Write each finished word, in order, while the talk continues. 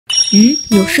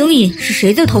有声音，是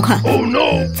谁在偷看？ Oh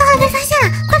no！ 糟了，被发现了，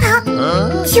快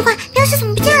跑！奇怪，表姐怎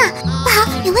么不见了？不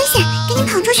好，有危险，赶紧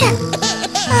跑出去！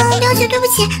表姐，对不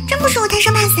起，真不是我贪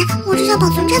生怕死，我这叫保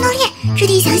存战斗力，制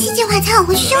定详细计划才好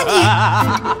回去救你。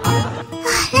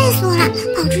累死我了，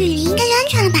跑出雨林应该就安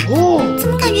全了吧？怎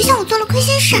么感觉像我做了亏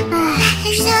心事？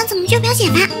还是想想怎么救表姐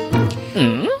吧。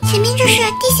前面这是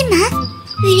地心门，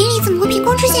雨林里怎么会凭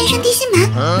空出现一扇地心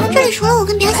门？这里除了我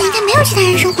跟表姐，应该没有其他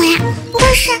人生活呀。不会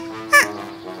是……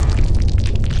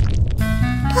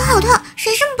头好痛，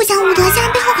谁这么不讲武德，竟然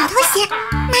背后搞偷袭？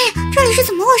妈呀，这里是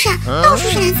怎么回事？到处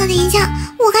是蓝色的岩浆，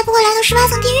我该不会来到18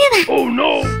层地狱吧？ Oh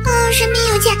no！ 神明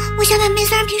有见，我小表妹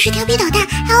虽然平时调皮捣蛋，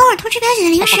还偶尔偷吃表姐的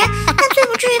零食，但最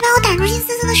不至于把我打入阴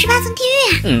森森的18层地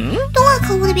狱啊！多么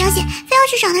可恶的表姐，非要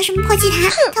去找她什么破祭坛，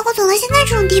才会走到现在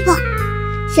这种地步？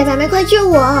小表妹，快救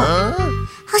我！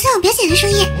好像有表姐的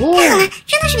声音，太好了，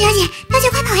真的是表姐！表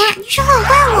姐快跑呀，你身后有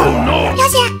怪物！表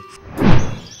姐，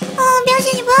表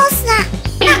姐你不要死啊！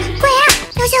鬼啊！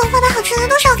表姐，我会把好吃的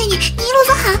都烧给你，你一路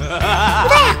走好。不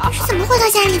对啊，是怎么回到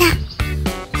家里的？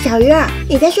小鱼儿，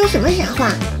你在说什么傻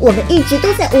话？我们一直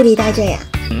都在屋里待着呀。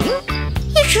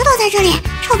一直都在这里，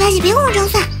臭表姐别跟我装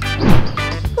蒜。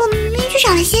我明明去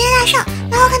找了邪大圣，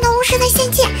然后看到巫师在献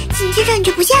祭，紧接着你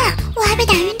就不见了，我还被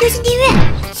打晕丢进地狱，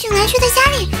醒来却在家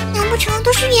里，难不成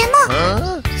都是预言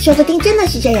梦？说不定真的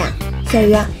是这样。小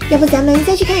鱼儿，要不咱们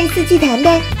再去看一次祭坛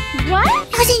呗？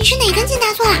表姐，你是哪根筋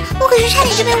搭错了？我可是差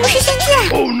点就被巫师献祭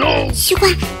了。 Oh no！ 奇怪，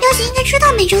表姐应该知道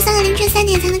每周三的凌晨3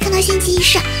点才能看到献祭仪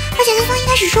式，而且她从一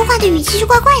开始说话的语气就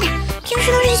怪怪的，平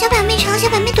时都是小表妹长小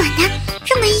表妹短的。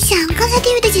这么一想，刚才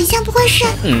地狱的景象不会是……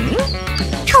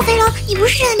臭肥龙，你不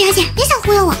是真的表姐，别想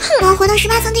忽悠我，我要回到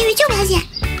18层地狱救表姐。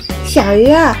小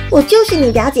鱼儿，我就是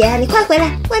你表姐，你快回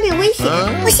来，外面有危险！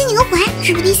我信你个鬼，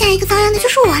指不定下一个遭殃的就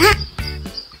是我了。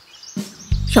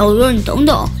小鱼儿，你等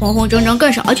等，慌慌张张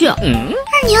干啥去啊？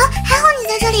二牛，还好你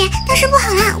在这里，但是不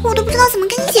好啦，我都不知道怎么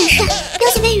跟你解释。表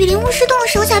姐被雨林巫师动了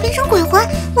手脚，变成鬼魂，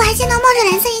我还见到冒着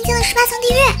蓝色岩浆的18层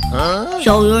地狱。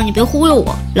小鱼儿，你别忽悠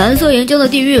我，蓝色岩浆的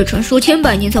地狱传说千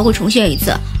百年才会重现一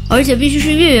次，而且必须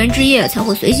是月圆之夜才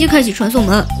会随机开启传送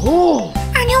门。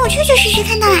二牛，我确确实实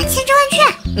看到了，千真万确。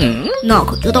那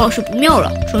可就倒是不妙了。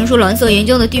传说蓝色岩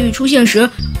浆的地狱出现时，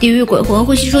地狱鬼魂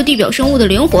会吸收地表生物的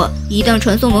灵魂，一旦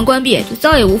传送门关闭，就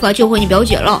再也无法救回你表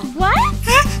姐了。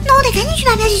那我得赶紧去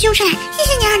把表姐救出来，谢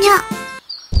谢你二牛。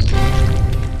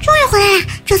终于回来了，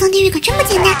这层地狱可真不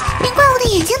简单，连怪物的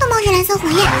眼睛都冒着蓝色火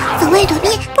焰，走位躲避，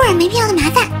不然没必要的麻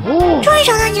烦。终于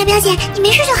找到你了，表姐，你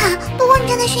没事就好。不过你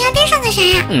站在悬崖边上干啥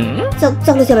呀？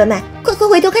糟了，小表妹，快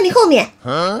回头看你后面。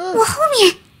我后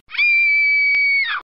面